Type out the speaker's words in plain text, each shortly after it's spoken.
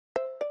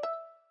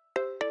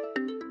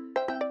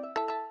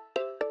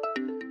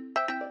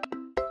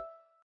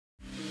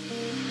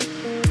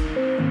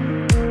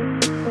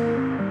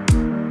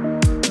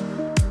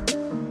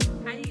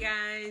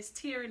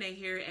Renee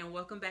here, and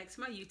welcome back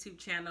to my YouTube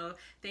channel.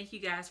 Thank you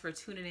guys for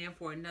tuning in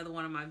for another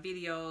one of my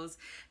videos.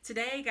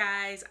 Today,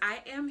 guys, I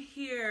am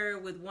here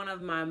with one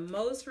of my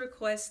most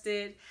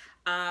requested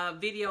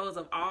videos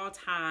of all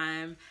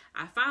time.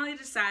 I finally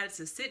decided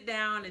to sit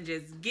down and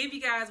just give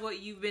you guys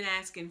what you've been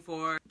asking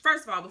for.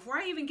 First of all, before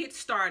I even get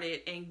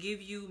started and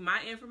give you my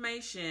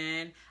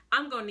information,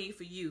 I'm gonna need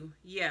for you,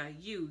 yeah,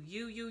 you,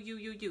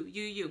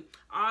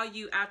 all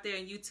you out there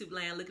in YouTube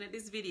land looking at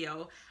this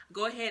video,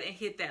 go ahead and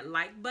hit that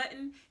like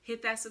button,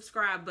 hit that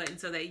subscribe button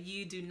so that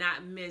you do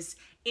not miss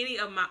any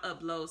of my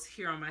uploads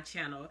here on my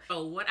channel.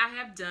 So what I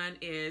have done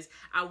is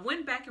I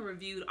went back and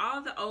reviewed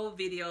all the old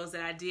videos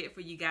that I did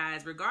for you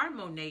guys regarding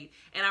Monat,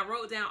 and I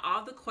wrote down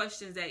all the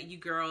questions that you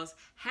girls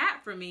had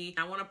for me.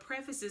 I want to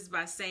preface this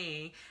by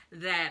saying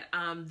that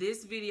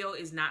this video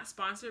is not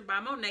sponsored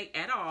by Monat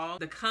at all.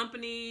 The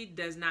company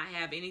does not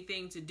have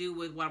anything to do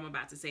with what I'm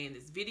about to say in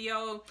this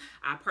video.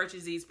 I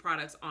purchased these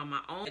products on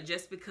my own.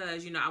 Just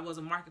because, you know, I was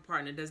a market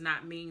partner does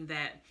not mean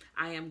that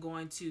I am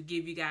going to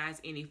give you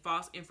guys any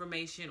false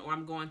information or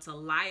I'm going to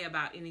lie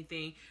about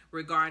anything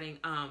regarding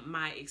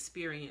my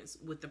experience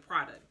with the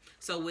product.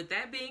 So with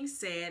that being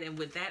said, and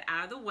with that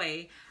out of the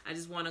way, I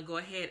just want to go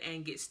ahead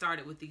and get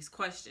started with these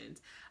questions.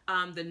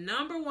 The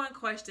number one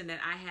question that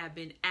I have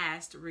been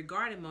asked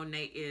regarding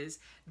Monat is,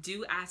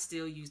 do I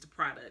still use the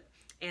product?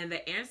 And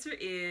the answer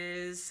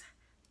is,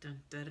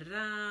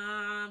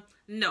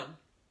 no.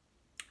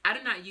 I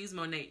do not use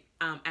Monat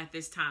at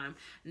this time.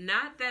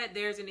 Not that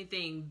there's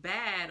anything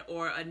bad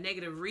or a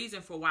negative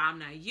reason for why I'm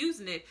not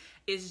using it.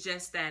 It's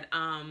just that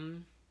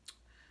I'm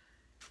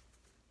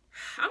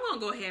gonna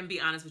go ahead and be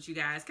honest with you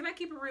guys. Can I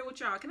keep it real with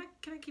y'all? Can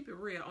I keep it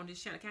real on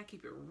this channel? Can I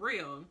keep it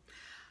real?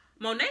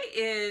 Monat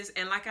is,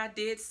 and like I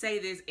did say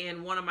this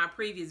in one of my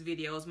previous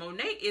videos,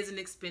 Monat is an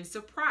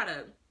expensive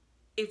product.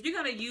 If you're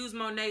going to use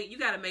Monat, you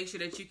got to make sure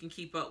that you can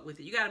keep up with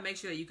it. You got to make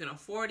sure that you can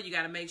afford it. You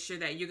got to make sure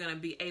that you're going to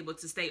be able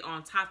to stay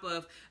on top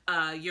of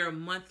your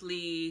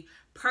monthly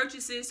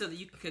purchases so that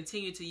you can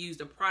continue to use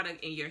the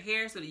product in your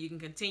hair, so that you can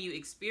continue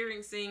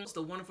experiencing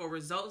the wonderful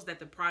results that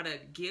the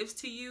product gives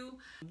to you.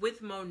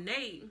 With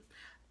Monat,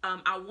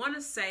 I want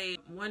to say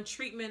one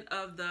treatment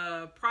of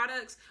the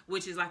products,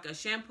 which is like a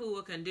shampoo,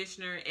 a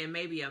conditioner, and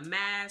maybe a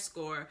mask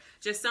or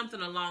just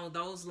something along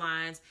those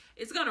lines,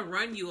 it's going to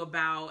run you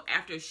about,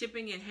 after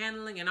shipping and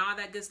handling and all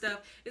that good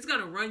stuff, it's going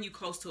to run you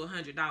close to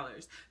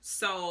 $100.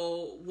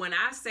 So when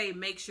I say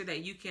make sure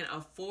that you can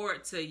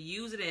afford to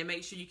use it and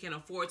make sure you can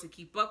afford to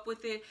keep up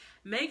with it,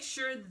 make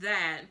sure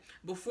that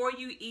before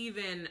you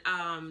even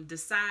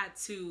decide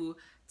to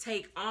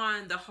take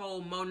on the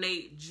whole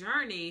Monat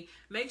journey,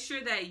 make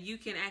sure that you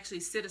can actually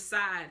set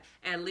aside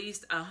at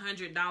least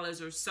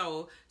 $100 or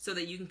so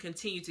that you can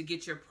continue to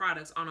get your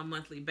products on a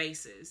monthly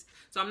basis.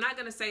 So I'm not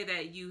going to say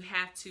that you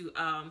have to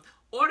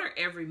order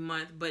every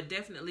month, but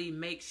definitely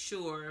make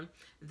sure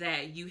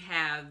that you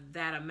have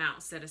that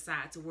amount set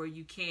aside to where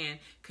you can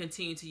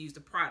continue to use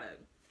the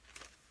product.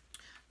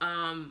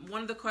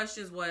 One of the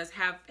questions was,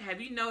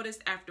 have you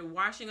noticed after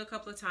washing a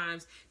couple of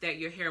times that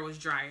your hair was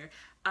drier?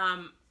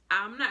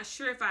 I'm not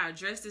sure if I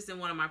addressed this in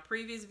one of my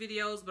previous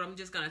videos, but I'm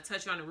just going to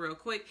touch on it real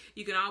quick.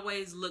 You can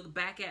always look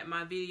back at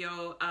my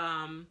video.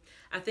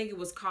 I think it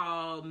was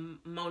called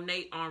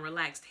Monat on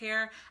Relaxed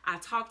Hair. I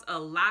talked a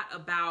lot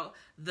about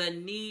the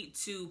need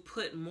to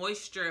put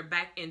moisture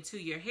back into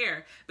your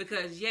hair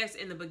because, yes,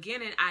 in the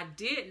beginning, I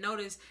did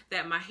notice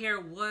that my hair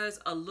was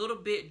a little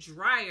bit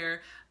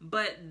drier,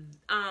 but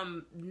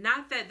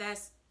not that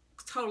that's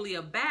totally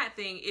a bad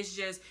thing. It's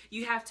just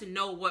you have to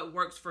know what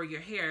works for your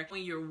hair.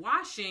 When you're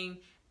washing,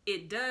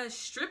 it does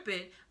strip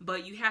it,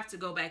 but you have to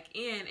go back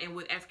in, and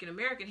with African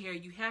American hair,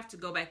 you have to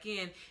go back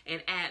in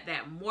and add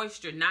that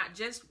moisture, not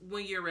just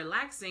when you're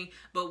relaxing,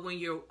 but when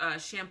you're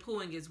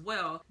shampooing as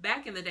well.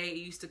 Back in the day, it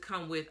used to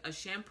come with a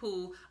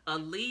shampoo, a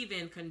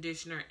leave-in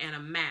conditioner, and a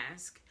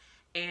mask.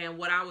 And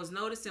what I was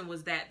noticing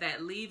was that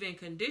that leave-in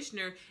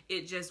conditioner,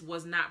 it just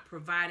was not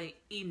providing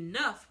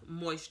enough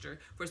moisture.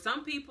 For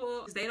some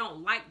people, they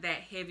don't like that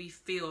heavy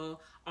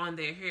feel on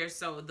their hair,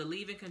 so the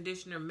leave-in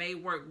conditioner may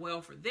work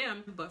well for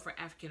them, but for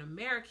African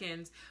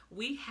Americans,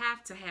 we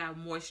have to have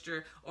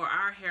moisture or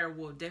our hair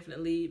will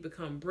definitely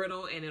become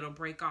brittle and it'll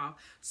break off.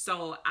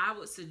 So I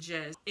would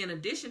suggest, in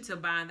addition to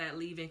buying that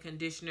leave-in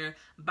conditioner,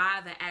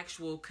 buy the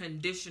actual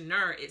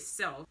conditioner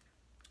itself.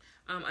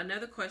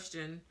 Another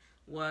question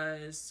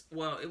was,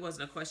 well, it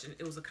wasn't a question,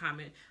 it was a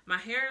comment. My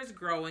hair is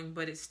growing,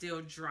 but it's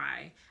still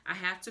dry. I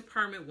have to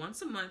perm it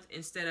once a month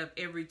instead of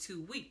every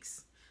 2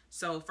 weeks.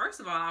 So first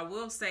of all, I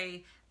will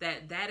say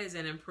that that is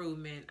an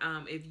improvement.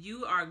 If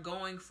you are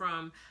going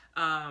from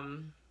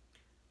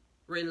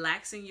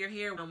relaxing your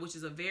hair, which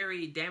is a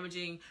very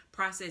damaging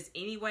process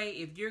anyway,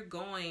 if you're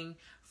going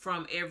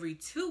from every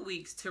 2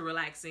 weeks to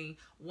relaxing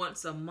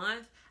once a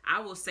month, I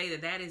will say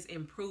that that is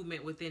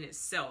improvement within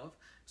itself.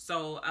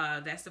 So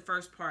that's the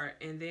first part.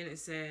 And then it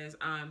says,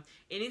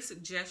 any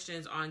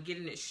suggestions on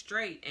getting it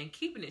straight and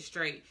keeping it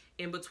straight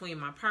in between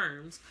my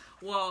perms?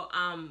 Well,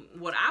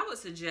 what I would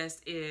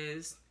suggest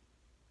is,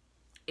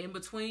 in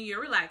between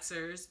your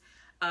relaxers,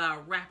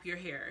 wrap your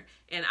hair.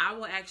 And I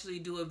will actually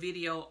do a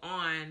video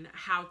on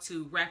how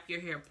to wrap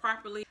your hair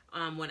properly.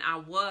 When I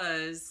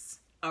was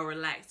a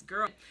relaxed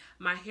girl,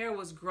 my hair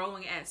was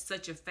growing at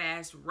such a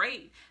fast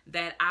rate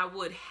that I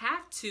would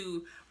have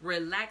to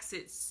relax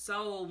it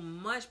so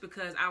much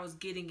because I was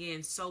getting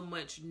in so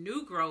much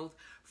new growth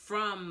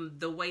from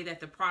the way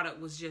that the product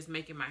was just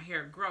making my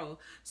hair grow.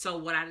 So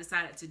what I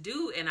decided to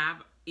do, and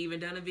I've even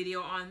done a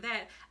video on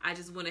that, I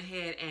just went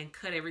ahead and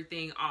cut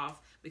everything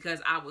off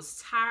because I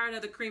was tired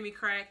of the creamy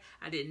crack.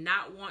 I did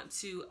not want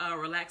to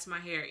relax my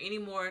hair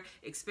anymore,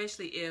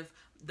 especially if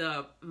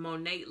the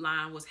Monat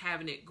line was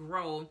having it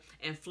grow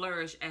and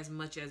flourish as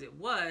much as it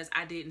was.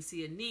 I didn't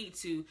see a need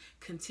to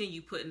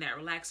continue putting that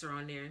relaxer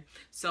on there.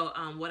 So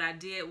what I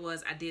did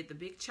was I did the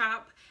big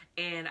chop,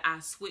 and I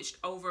switched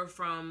over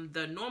from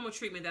the normal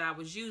treatment that I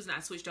was using. I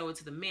switched over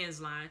to the men's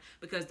line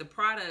because the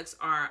products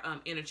are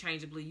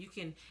interchangeably. You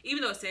can,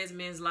 even though it says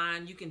men's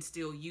line, you can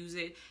still use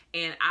it.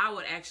 And I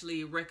would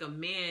actually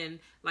recommend,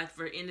 like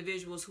for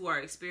individuals who are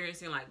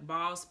experiencing like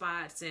bald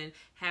spots and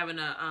having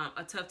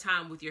a tough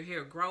time with your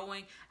hair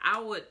growing,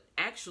 I would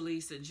actually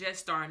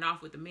suggest starting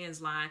off with the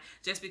men's line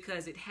just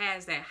because it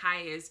has that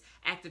highest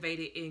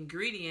activated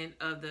ingredient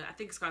of the, I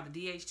think it's called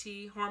the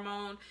DHT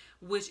hormone,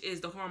 which is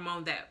the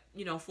hormone that,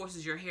 you know,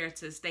 forces your hair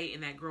to stay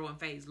in that growing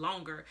phase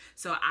longer.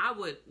 So I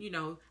would, you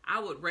know, I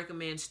would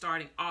recommend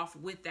starting off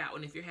with that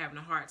one if you're having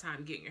a hard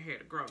time getting your hair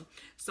to grow.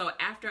 So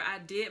after I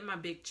did my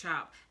big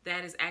chop,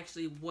 that is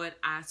actually what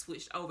I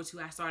switched over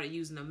to. I started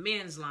using the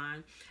men's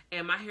line,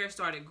 and my hair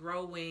started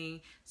growing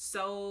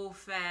so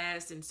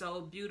fast and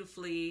so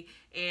beautifully,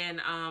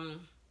 and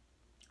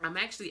I'm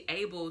actually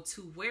able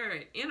to wear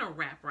it in a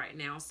wrap right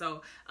now.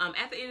 So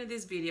at the end of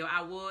this video,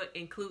 I will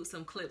include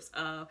some clips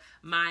of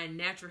my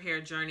natural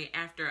hair journey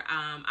after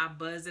I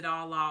buzzed it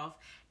all off,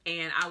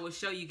 and I will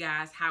show you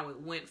guys how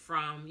it went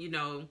from, you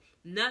know,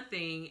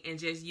 nothing and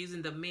just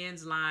using the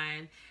men's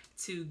line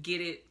to get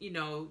it, you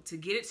know, to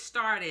get it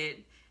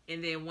started.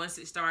 And then once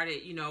it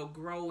started, you know,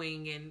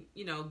 growing and,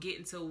 you know,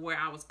 getting to where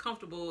I was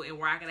comfortable and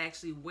where I could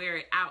actually wear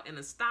it out in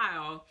a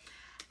style,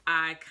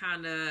 I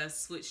kind of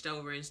switched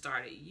over and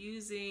started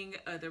using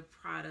other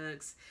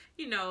products.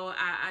 You know,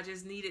 I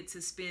just needed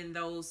to spend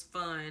those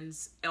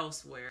funds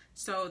elsewhere.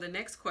 So the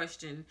next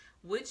question,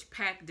 which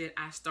pack did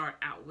I start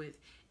out with?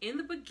 In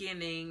the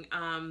beginning,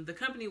 the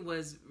company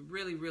was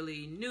really,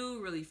 really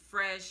new, really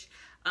fresh.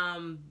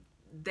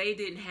 They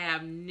didn't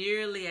have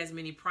nearly as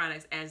many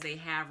products as they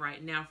have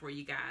right now for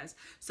you guys.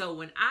 So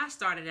when I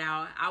started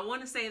out, I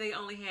want to say they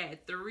only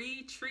had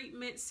 3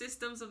 treatment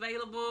systems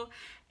available.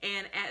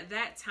 And at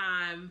that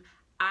time,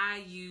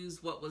 I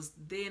used what was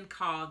then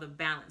called the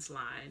Balance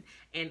line.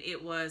 And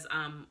it was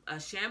a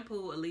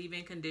shampoo, a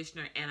leave-in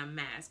conditioner, and a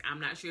mask. I'm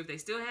not sure if they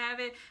still have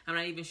it. I'm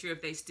not even sure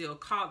if they still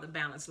call it the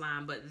Balance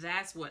line, but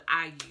that's what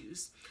I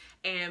used.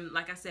 And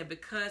like I said,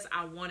 because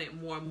I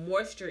wanted more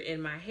moisture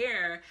in my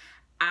hair,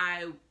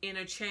 I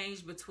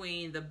interchanged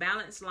between the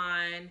Balance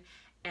line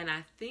and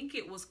I think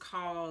it was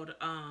called,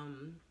 I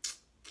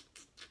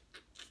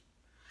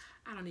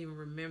don't even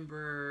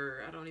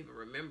remember,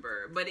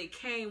 but it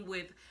came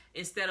with,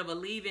 instead of a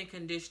leave-in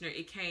conditioner,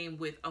 it came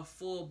with a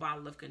full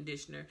bottle of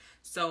conditioner.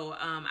 So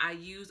I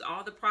used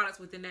all the products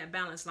within that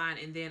Balance line,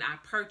 and then I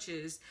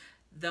purchased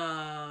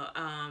the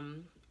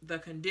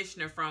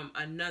conditioner from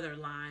another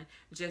line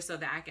just so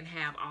that I can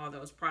have all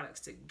those products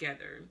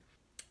together.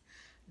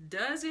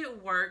 Does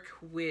it work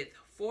with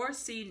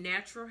 4C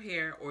natural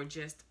hair or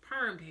just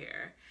permed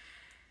hair?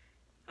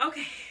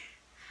 Okay,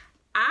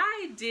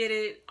 I did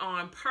it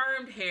on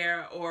permed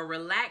hair or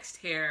relaxed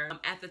hair.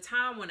 At the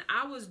time when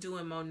I was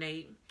doing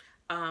Monat,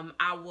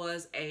 I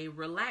was a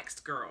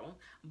relaxed girl,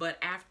 but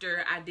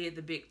after I did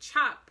the big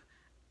chop,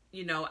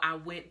 you know, I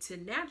went to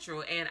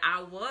natural, and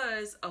I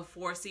was a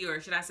 4C,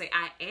 or should I say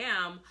I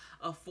am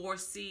a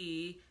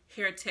 4C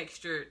hair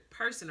textured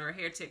person or a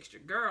hair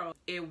textured girl.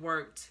 It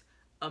worked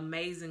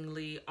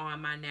amazingly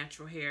on my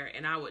natural hair,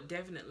 and I would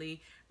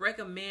definitely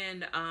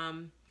recommend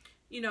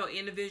you know,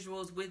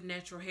 individuals with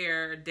natural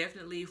hair,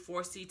 definitely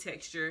 4C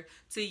texture,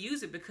 to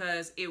use it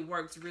because it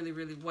works really,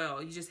 really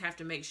well. You just have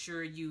to make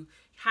sure you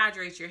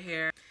hydrate your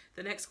hair.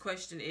 The next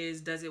question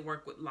is, does it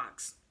work with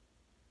locks?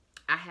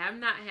 I have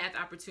not had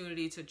the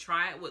opportunity to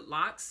try it with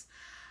locks.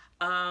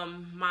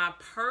 My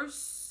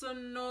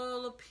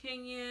personal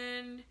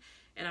opinion,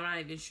 and I'm not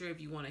even sure if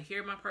you want to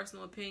hear my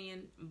personal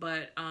opinion,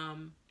 but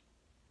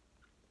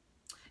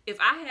if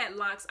I had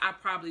locks, I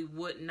probably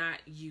would not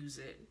use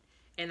it.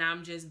 And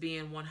I'm just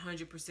being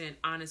 100%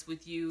 honest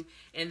with you.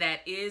 And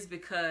that is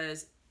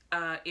because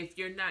if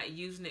you're not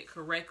using it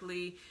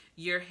correctly,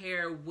 your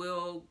hair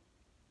will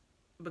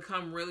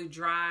become really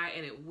dry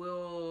and it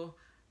will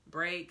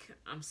break.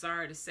 I'm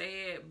sorry to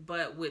say it,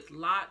 but with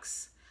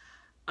locks,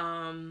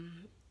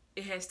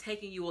 it has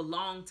taken you a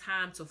long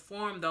time to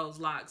form those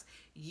locks,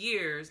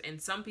 years. And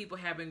some people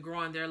have been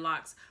growing their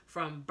locks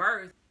from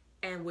birth.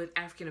 And with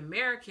African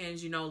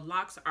Americans, you know,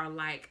 locks are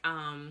like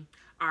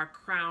our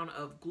crown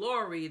of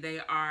glory. They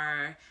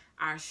are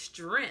our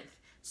strength.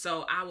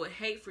 So I would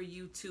hate for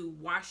you to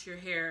wash your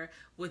hair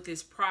with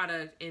this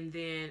product and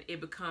then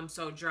it becomes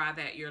so dry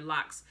that your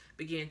locks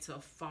begin to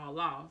fall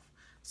off.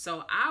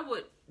 So I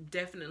would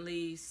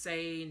definitely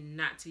say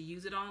not to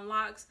use it on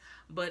locks.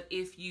 But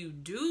if you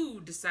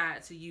do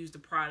decide to use the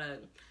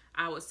product,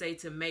 I would say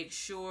to make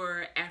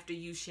sure after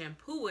you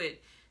shampoo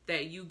it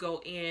that you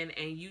go in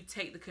and you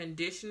take the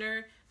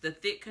conditioner, the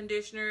thick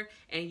conditioner,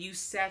 and you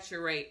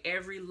saturate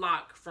every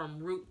lock from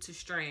root to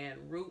strand,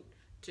 root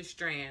to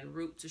strand,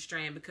 root to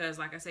strand, because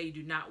like I say, you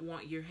do not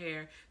want your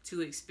hair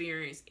to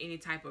experience any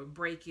type of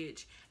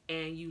breakage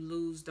and you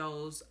lose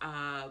those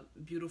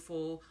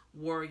beautiful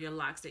warrior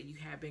locks that you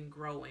have been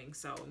growing.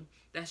 So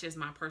that's just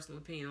my personal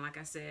opinion. Like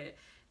I said,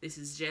 this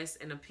is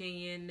just an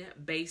opinion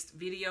based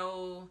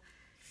video.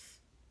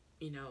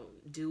 You know,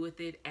 do with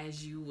it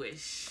as you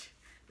wish.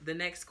 The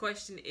next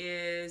question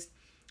is,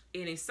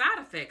 any side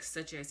effects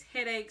such as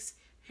headaches,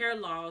 hair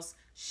loss,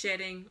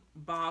 shedding,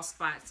 bald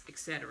spots,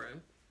 etc.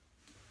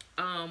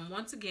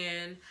 Once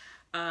again,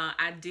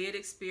 I did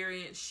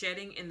experience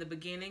shedding in the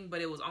beginning,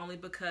 but it was only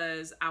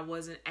because I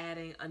wasn't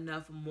adding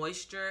enough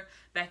moisture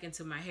back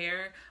into my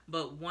hair.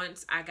 But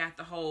once I got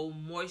the whole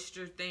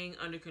moisture thing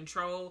under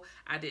control,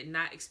 I did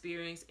not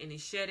experience any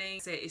shedding.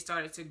 It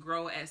started to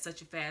grow at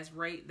such a fast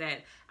rate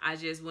that I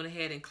just went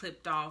ahead and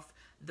clipped off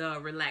the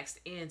relaxed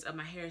ends of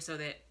my hair so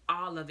that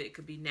all of it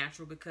could be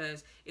natural,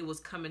 because it was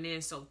coming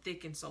in so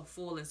thick and so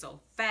full and so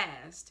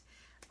fast.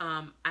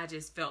 I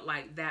just felt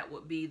like that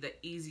would be the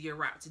easier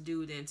route to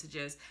do than to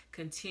just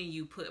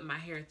continue putting my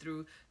hair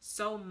through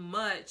so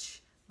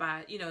much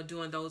by, you know,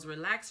 doing those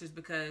relaxers,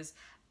 because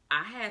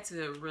I had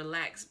to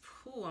relax.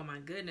 Oh my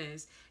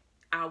goodness.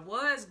 I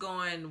was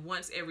going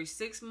once every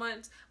 6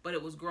 months, but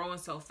it was growing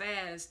so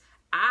fast.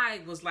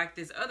 I was like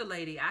this other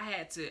lady. I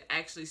had to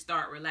actually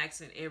start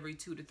relaxing every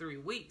 2 to 3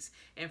 weeks.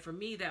 And for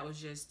me, that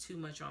was just too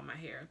much on my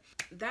hair.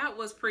 That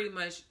was pretty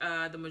much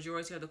the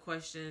majority of the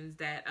questions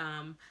that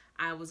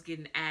I was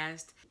getting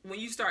asked. When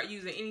you start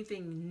using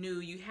anything new,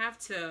 you have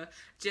to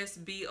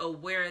just be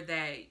aware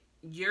that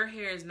your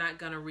hair is not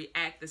going to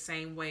react the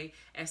same way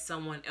as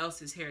someone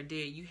else's hair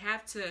did. You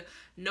have to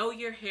know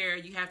your hair,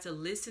 you have to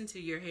listen to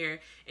your hair,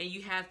 and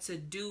you have to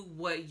do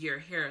what your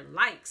hair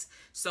likes.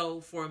 So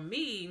for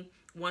me,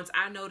 once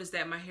I noticed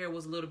that my hair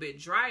was a little bit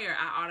drier,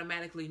 I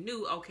automatically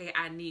knew, okay,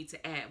 I need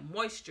to add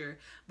moisture.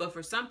 But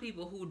for some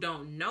people who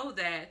don't know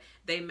that,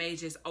 they may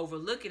just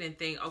overlook it and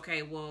think,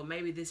 okay, well,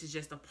 maybe this is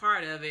just a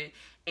part of it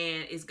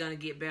and it's going to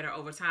get better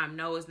over time.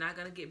 No, it's not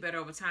going to get better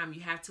over time.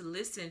 You have to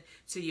listen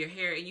to your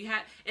hair,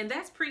 and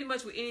that's pretty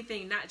much with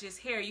anything, not just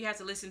hair. You have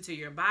to listen to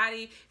your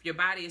body. If your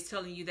body is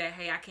telling you that,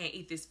 hey, I can't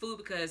eat this food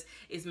because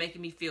it's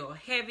making me feel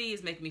heavy,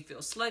 it's making me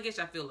feel sluggish,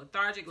 I feel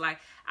lethargic, like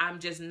I'm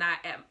just not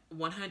at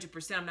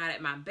 100%, I'm not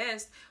at my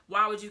best,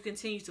 why would you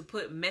continue to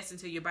put mess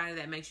into your body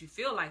that makes you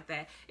feel like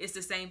that? It's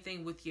the same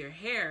thing with your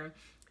hair.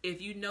 If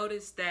you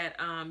notice that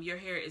your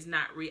hair is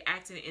not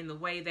reacting in the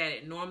way that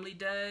it normally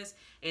does,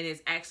 and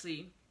it's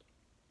actually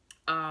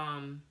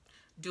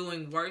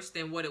doing worse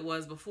than what it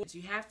was before,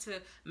 you have to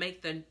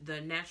make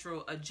the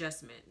natural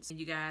adjustments. And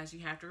you guys, you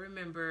have to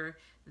remember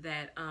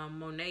that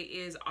Monat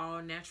is all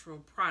natural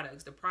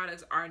products. The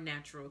products are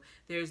natural.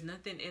 There's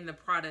nothing in the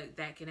product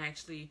that can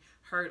actually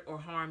hurt or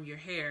harm your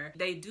hair.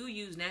 They do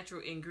use natural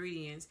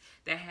ingredients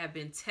that have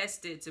been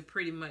tested to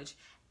pretty much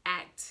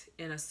act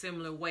in a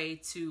similar way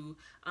to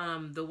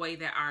the way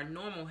that our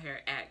normal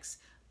hair acts.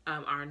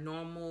 Our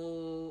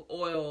normal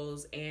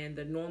oils and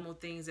the normal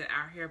things that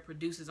our hair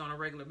produces on a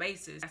regular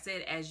basis. I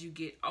said, as you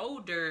get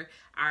older,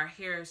 our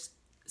hair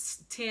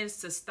tends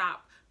to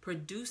stop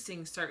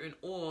producing certain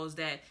oils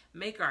that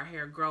make our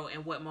hair grow.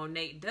 And what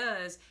Monat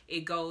does,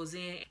 it goes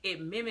in,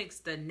 it mimics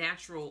the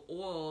natural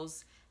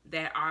oils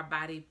that our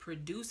body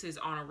produces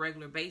on a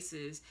regular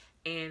basis.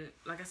 And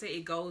like I said,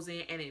 it goes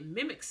in and it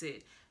mimics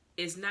it.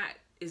 It's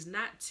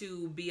not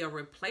to be a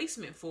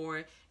replacement for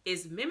it,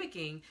 it's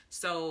mimicking.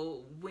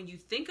 So when you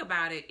think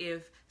about it,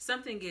 if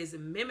something is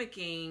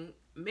mimicking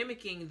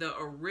the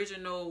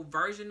original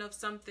version of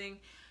something,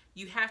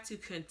 you have to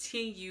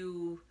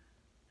continue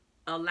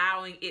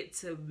allowing it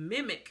to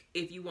mimic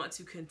if you want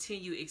to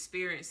continue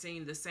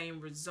experiencing the same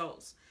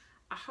results.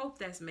 I hope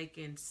that's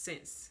making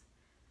sense.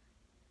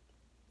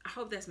 I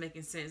hope that's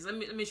making sense.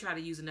 Let me try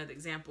to use another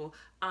example.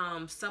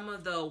 Some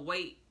of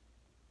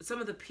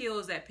the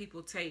pills that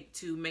people take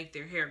to make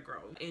their hair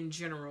grow in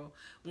general,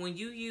 when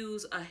you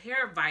use a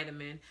hair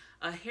vitamin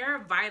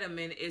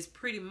is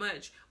pretty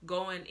much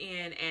going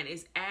in and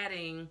is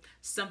adding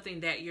something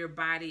that your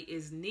body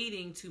is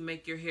needing to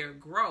make your hair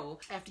grow.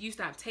 After you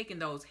stop taking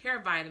those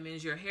hair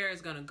vitamins, your hair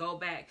is going to go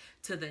back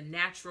to the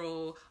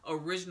natural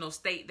original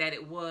state that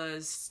it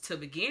was to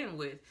begin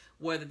with,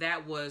 whether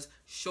that was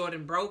short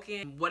and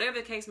broken, whatever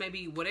the case may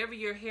be,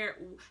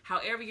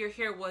 however your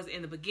hair was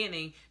in the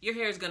beginning, your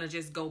hair is going to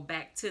just go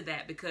back to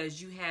that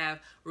because you have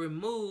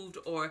removed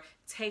or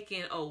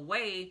taken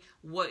away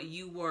what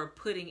you were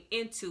putting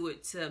into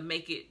it to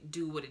make it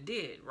do what it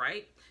did,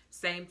 right?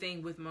 Same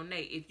thing with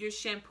Monat. If you're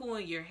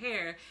shampooing your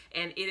hair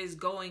and it is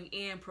going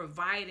in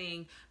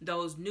providing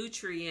those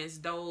nutrients,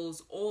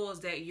 those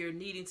oils that you're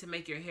needing to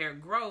make your hair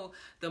grow,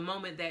 the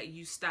moment that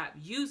you stop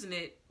using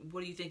it,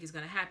 what do you think is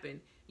going to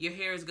happen? Your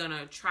hair is going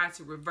to try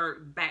to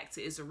revert back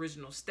to its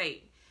original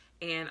state.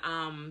 And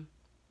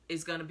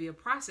it's going to be a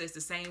process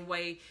the same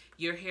way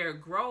your hair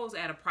grows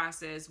at a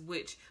process,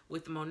 which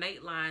with the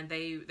Monat line,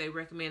 they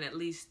recommend at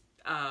least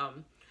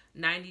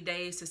 90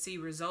 days to see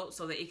results,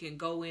 so that it can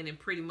go in and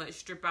pretty much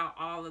strip out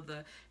all of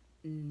the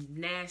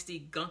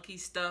nasty, gunky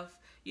stuff,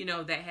 you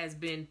know, that has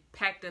been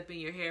packed up in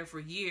your hair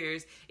for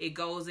years. It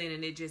goes in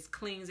and it just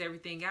cleans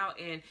everything out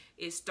and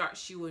it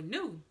starts you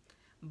anew.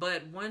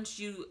 But once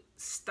you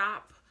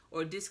stop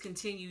or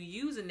discontinue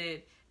using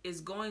it, it's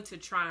going to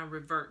try and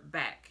revert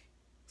back.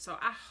 So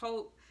I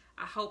hope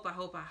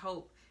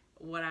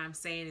what I'm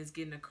saying is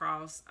getting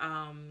across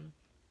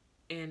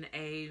in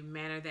a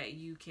manner that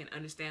you can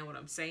understand what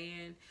I'm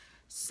saying.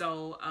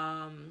 So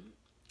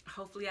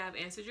hopefully I've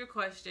answered your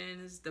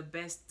questions the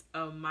best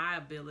of my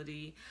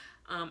ability.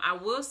 I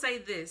will say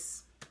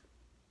this: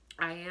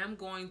 I am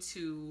going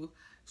to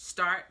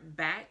start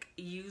back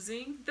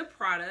using the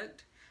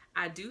product.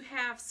 I do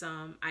have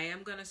some. I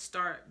am going to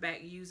start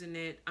back using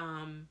it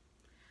on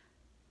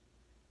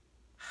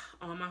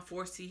my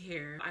 4C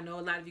hair. I know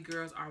a lot of you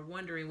girls are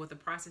wondering what the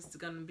process is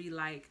going to be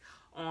like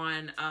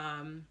on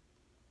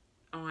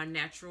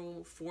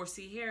natural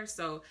 4C hair.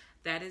 So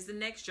that is the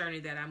next journey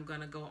that I'm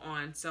gonna go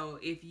on. So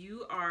if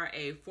you are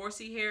a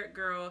 4C hair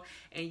girl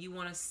and you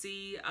want to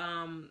see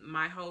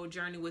my whole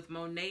journey with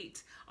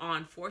Monat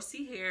on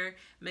 4C hair,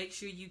 make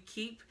sure you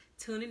keep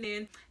tuning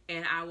in,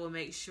 and I will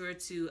make sure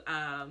to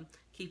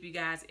keep you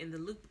guys in the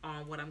loop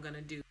on what I'm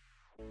gonna do.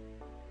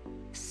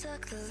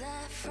 Suck the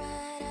life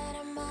right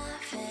out of my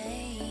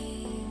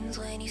veins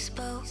when you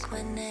spoke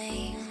my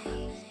name.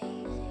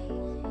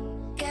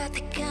 Got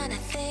the kind of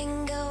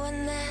thing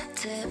going that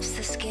tips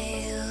the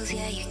scales.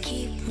 Yeah, you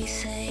keep me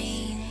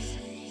sane.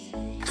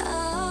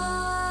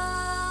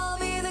 I'll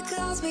be the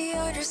clouds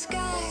beyond your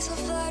skies, will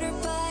flutter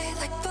by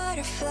like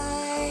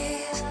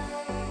butterflies.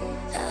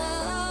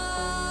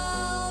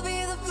 I'll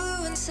be the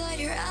blue inside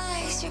your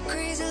eyes. Your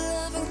crazy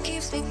loving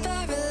keeps me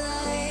paralyzed.